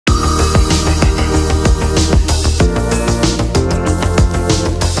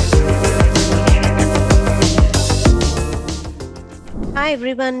Hi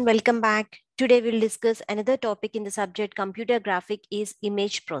everyone, welcome back. Today we'll discuss another topic in the subject computer graphic is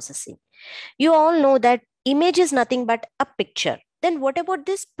image processing. You all know that image is nothing but a picture. Then what about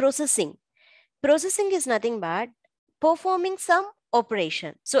this processing? Processing is nothing but performing some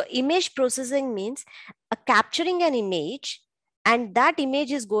operation. So image processing means capturing an image and that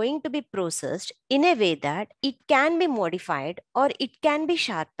image is going to be processed in a way that it can be modified or it can be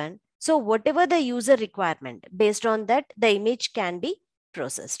sharpened. So whatever the user requirement, based on that, the image can be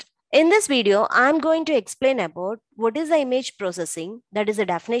processed. In this video, I'm going to explain about what is the image processing, that is the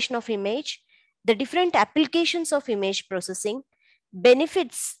definition of image, the different applications of image processing,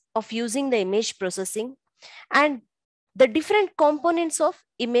 benefits of using the image processing, and the different components of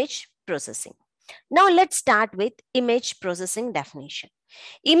image processing. Now let's start with image processing definition.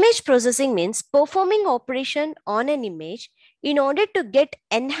 Image processing means performing operation on an image in order to get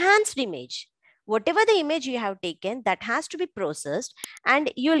enhanced image. Whatever the image you have taken, that has to be processed and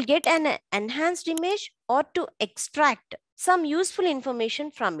you'll get an enhanced image or to extract some useful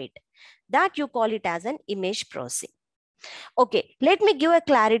information from it. That you call it as an image processing. Okay, let me give a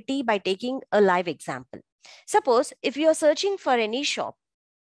clarity by taking a live example. Suppose if you are searching for any shop.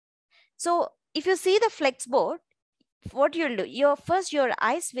 So if you see the flex board, what you'll do, your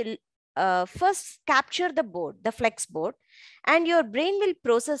eyes will first capture the board, the flex board, and your brain will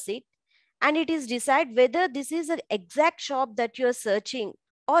process it, and it is decide whether this is an exact shop that you're searching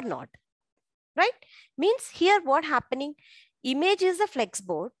or not. Right? Means here what happening, image is a flex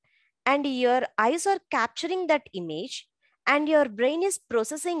board and your eyes are capturing that image and your brain is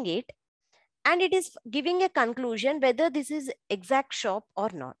processing it and it is giving a conclusion whether this is exact shop or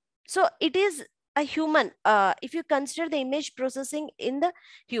not. So it is a human, if you consider the image processing in the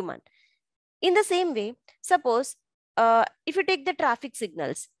human. In the same way, suppose if you take the traffic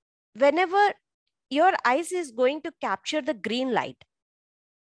signals, whenever your eyes is going to capture the green light,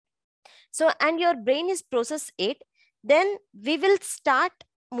 so and your brain is process it, then we will start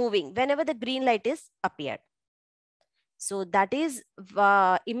moving whenever the green light is appeared. So that is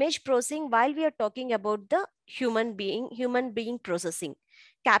image processing while we are talking about the human being processing.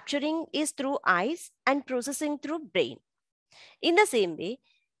 Capturing is through eyes and processing through brain. In the same way,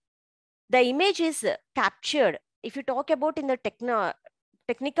 the image is captured. If you talk about in the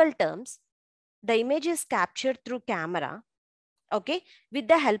technical terms, the image is captured through camera, okay, with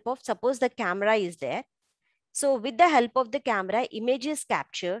the help of, suppose the camera is there. So with the help of the camera, image is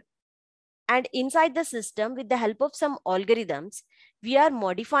captured. And inside the system, with the help of some algorithms, we are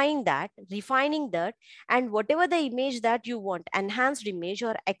modifying that, refining that, and whatever the image that you want, enhanced image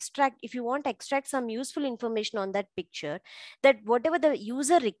or extract, if you want to extract some useful information on that picture, that whatever the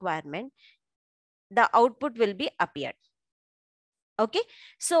user requirement, the output will be appeared. Okay,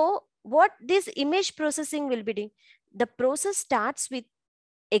 so what this image processing will be doing? The process starts with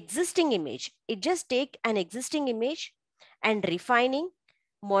existing image. It just take an existing image and refining,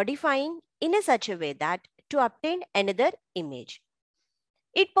 modifying in a such a way that to obtain another image.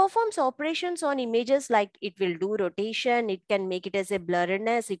 It performs operations on images like it will do rotation, it can make it as a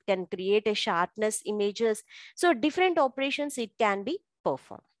blurriness, it can create a sharpness images. So different operations it can be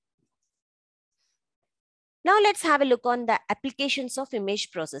performed. Now let's have a look on the applications of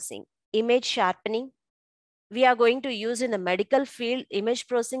image processing. Image sharpening. We are going to use in the medical field. Image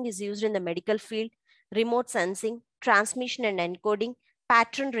processing is used in the medical field. Remote sensing, transmission and encoding,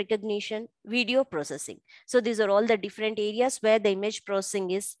 pattern recognition, video processing. So these are all the different areas where the image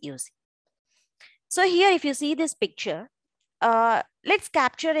processing is used. So here, if you see this picture, let's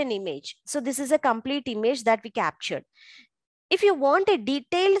capture an image. So this is a complete image that we captured. If you want a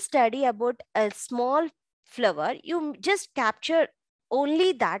detailed study about a small flower, you just capture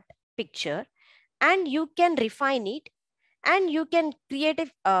only that picture and you can refine it and you can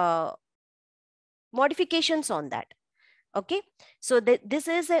create modifications on that. Okay, so this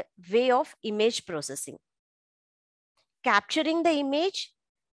is a way of image processing. Capturing the image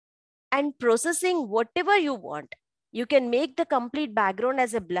and processing whatever you want. You can make the complete background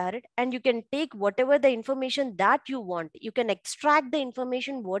as a blur and you can take whatever the information that you want. You can extract the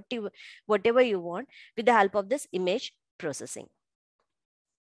information whatever you want with the help of this image processing.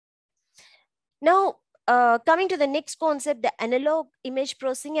 Now, coming to the next concept, the analog image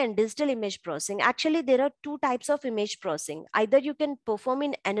processing and digital image processing. Actually, there are two types of image processing. Either you can perform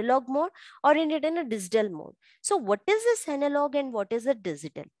in analog mode or in a digital mode. So what is this analog and what is the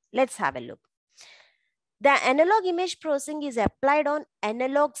digital? Let's have a look. The analog image processing is applied on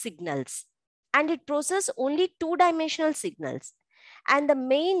analog signals and it processes only two-dimensional signals. And the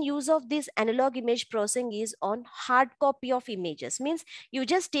main use of this analog image processing is on hard copy of images. Means you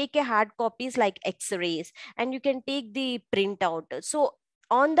just take a hard copies like X-rays and you can take the printout. So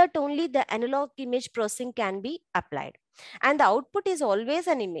on that only the analog image processing can be applied. And the output is always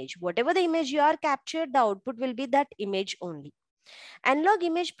an image. Whatever the image you are captured, the output will be that image only. Analog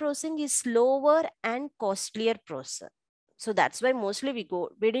image processing is slower and costlier process. So that's why mostly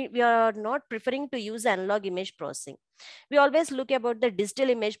we are not preferring to use analog image processing. We always look about the digital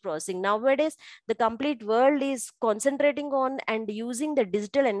image processing. Nowadays, the complete world is concentrating on and using the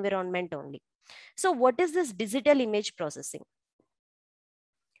digital environment only. So what is this digital image processing?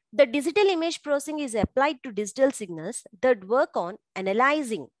 The digital image processing is applied to digital signals that work on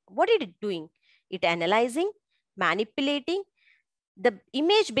analyzing. What is it doing? It analyzing, manipulating the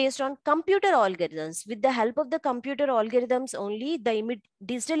image based on computer algorithms. With the help of the computer algorithms only, the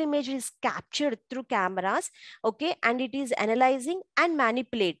digital image is captured through cameras, okay, and it is analyzing and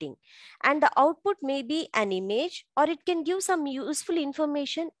manipulating. And the output may be an image, or it can give some useful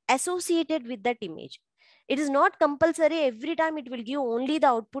information associated with that image. It is not compulsory every time it will give only the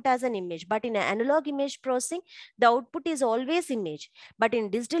output as an image, but in analog image processing, the output is always image. But in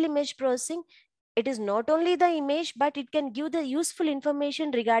digital image processing, it is not only the image, but it can give the useful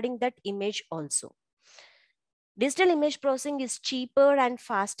information regarding that image also. Digital image processing is cheaper and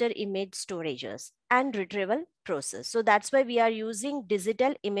faster image storages and retrieval process. So that's why we are using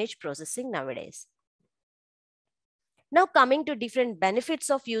digital image processing nowadays. Now coming to different benefits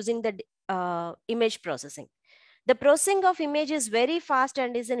of using the image processing. The processing of image is very fast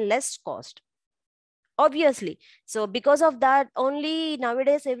and is in less cost. Obviously, so because of that only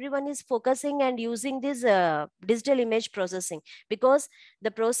nowadays everyone is focusing and using this digital image processing, because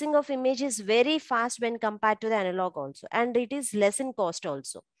the processing of image is very fast when compared to the analog also, and it is less in cost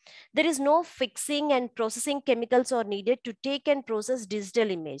also. There is no fixing and processing chemicals are needed to take and process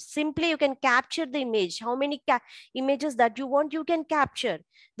digital image. Simply you can capture the image. How many images that you want, you can capture.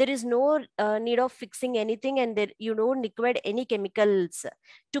 There is no need of fixing anything, and there you don't require any chemicals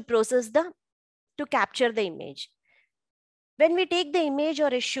to process to capture the image. When we take the image or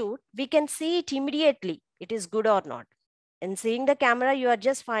a shoot, we can see it immediately, it is good or not. In seeing the camera, you are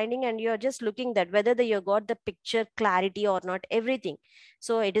just finding and you are just looking that whether you got the picture clarity or not, everything.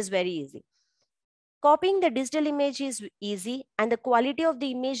 So it is very easy. Copying the digital image is easy, and the quality of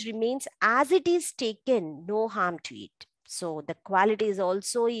the image remains as it is taken, no harm to it. So the quality is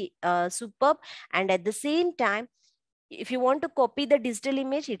also superb, and at the same time, if you want to copy the digital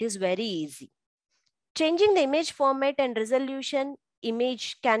image, it is very easy. Changing the image format and resolution,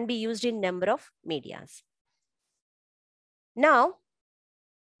 image can be used in number of medias. Now,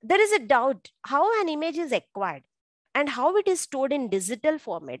 there is a doubt how an image is acquired and how it is stored in digital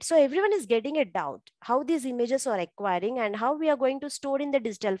format. So everyone is getting a doubt how these images are acquiring and how we are going to store in the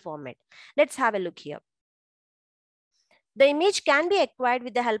digital format. Let's have a look here. The image can be acquired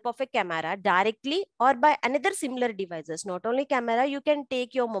with the help of a camera directly or by another similar devices. Not only camera, you can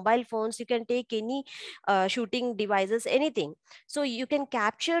take your mobile phones, you can take any shooting devices, anything. So you can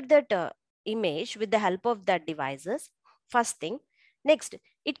capture that image with the help of that devices. First thing. Next,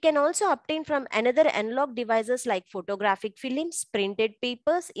 it can also obtain from another analog devices like photographic films, printed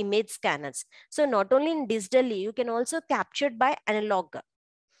papers, image scanners. So not only in digitally, you can also capture by analog.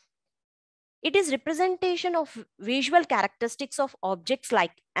 It is representation of visual characteristics of objects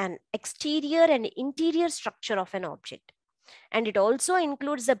like an exterior and interior structure of an object. And it also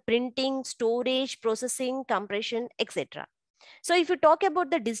includes the printing, storage, processing, compression, etc. So if you talk about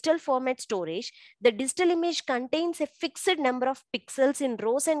the digital format storage, the digital image contains a fixed number of pixels in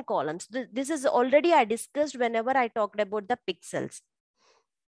rows and columns. This is already I discussed whenever I talked about the pixels.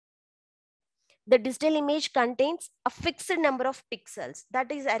 The digital image contains a fixed number of pixels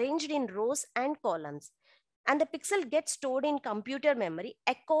that is arranged in rows and columns, and the pixel gets stored in computer memory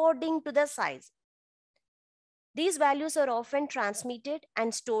according to the size. These values are often transmitted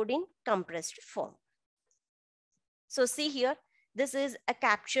and stored in compressed form. So see here, this is a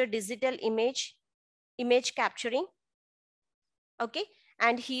capture digital image capturing. Okay,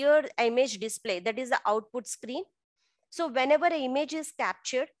 and here image display, that is the output screen. So whenever an image is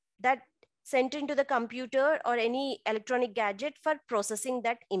captured, that sent into the computer or any electronic gadget for processing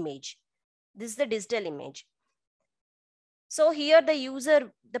that image. This is the digital image. So here the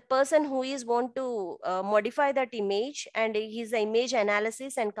user, the person who is want to modify that image, and his image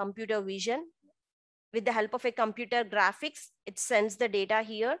analysis and computer vision, with the help of a computer graphics, it sends the data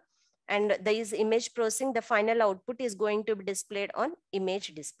here, and there is image processing. The final output is going to be displayed on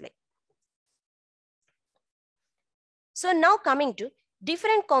image display. So now coming to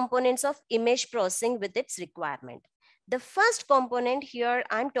different components of image processing with its requirement. The first component here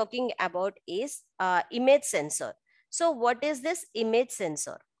I'm talking about is image sensor. So what is this image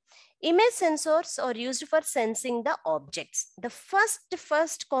sensor? Image sensors are used for sensing the objects. The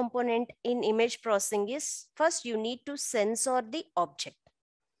first component in image processing is first you need to sensor the object.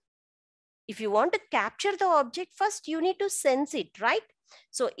 If you want to capture the object, first you need to sense it, right?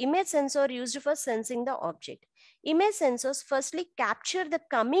 So image sensor used for sensing the object. Image sensors firstly capture the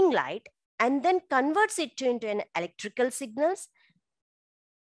coming light and then converts it into an electrical signals,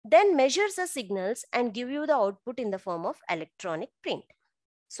 then measures the signals and give you the output in the form of electronic print.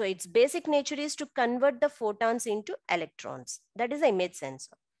 So its basic nature is to convert the photons into electrons. That is the image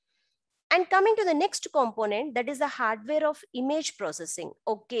sensor. And coming to the next component, that is the hardware of image processing.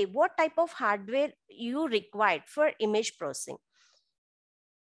 Okay, what type of hardware you require for image processing?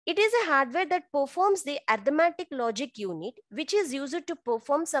 It is a hardware that performs the arithmetic logic unit, which is used to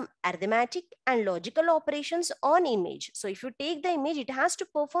perform some arithmetic and logical operations on image. So if you take the image, it has to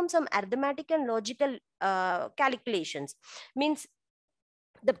perform some arithmetic and logical calculations. Means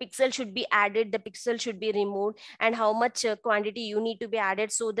the pixel should be added, the pixel should be removed, and how much quantity you need to be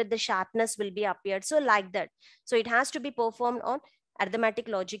added so that the sharpness will be appeared. So like that. So it has to be performed on arithmetic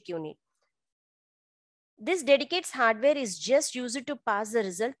logic unit. This dedicated hardware is just used to pass the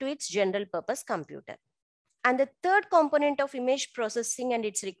result to its general purpose computer. And the third component of image processing and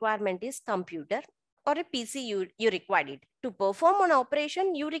its requirement is computer or a PC. You required it. To perform an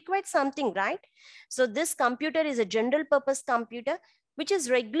operation, you required something, right? So this computer is a general purpose computer which is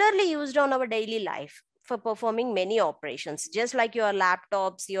regularly used on our daily life for performing many operations, just like your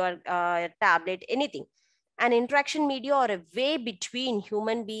laptops, your tablet, anything. An interaction media or a way between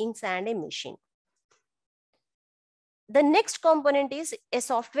human beings and a machine. The next component is a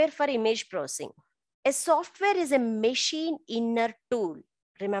software for image processing. A software is a machine inner tool.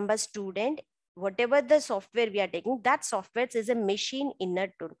 Remember, student, whatever the software we are taking, that software is a machine inner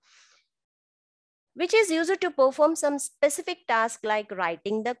tool, which is used to perform some specific task like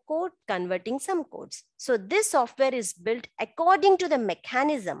writing the code, converting some codes. So this software is built according to the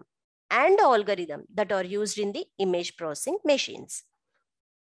mechanism and algorithm that are used in the image processing machines.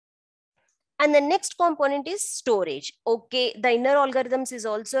 And the next component is storage. Okay, the inner algorithms is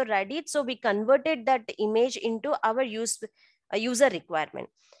also ready. So we converted that image into our user requirement.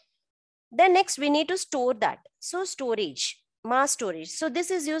 Then next we need to store that. So storage, mass storage. So this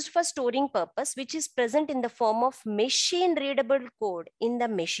is used for storing purpose, which is present in the form of machine readable code in the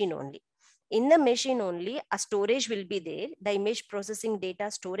machine only. In the machine only, a storage will be there. The image processing data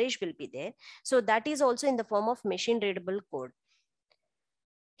storage will be there. So that is also in the form of machine readable code.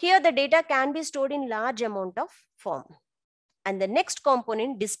 Here the data can be stored in large amount of form. And the next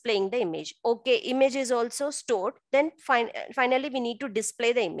component, displaying the image. Okay, image is also stored. Then finally we need to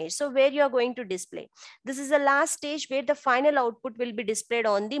display the image. So where you are going to display? This is the last stage where the final output will be displayed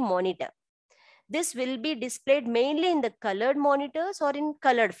on the monitor. This will be displayed mainly in the colored monitors or in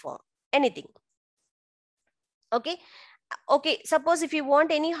colored form, anything. Okay. Okay, suppose if you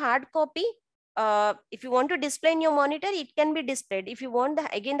want any hard copy, if you want to display in your monitor, it can be displayed. If you want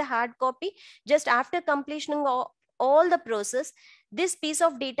again the hard copy, just after completion of all the process, this piece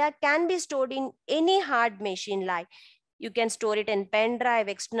of data can be stored in any hard machine. Like you can store it in pen drive,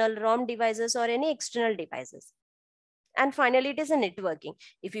 external ROM devices, or any external devices. And finally, it is a networking.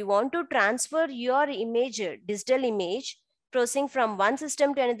 If you want to transfer your image, digital image processing from one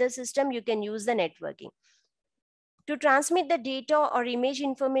system to another system, you can use the networking. To transmit the data or image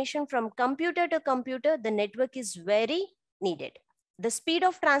information from computer to computer, the network is very needed. The speed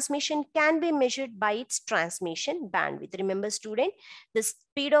of transmission can be measured by its transmission bandwidth. Remember, student, the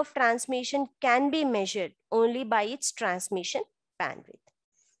speed of transmission can be measured only by its transmission bandwidth.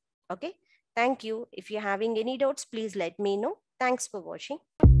 Okay, thank you. If you're having any doubts, please let me know. Thanks for watching.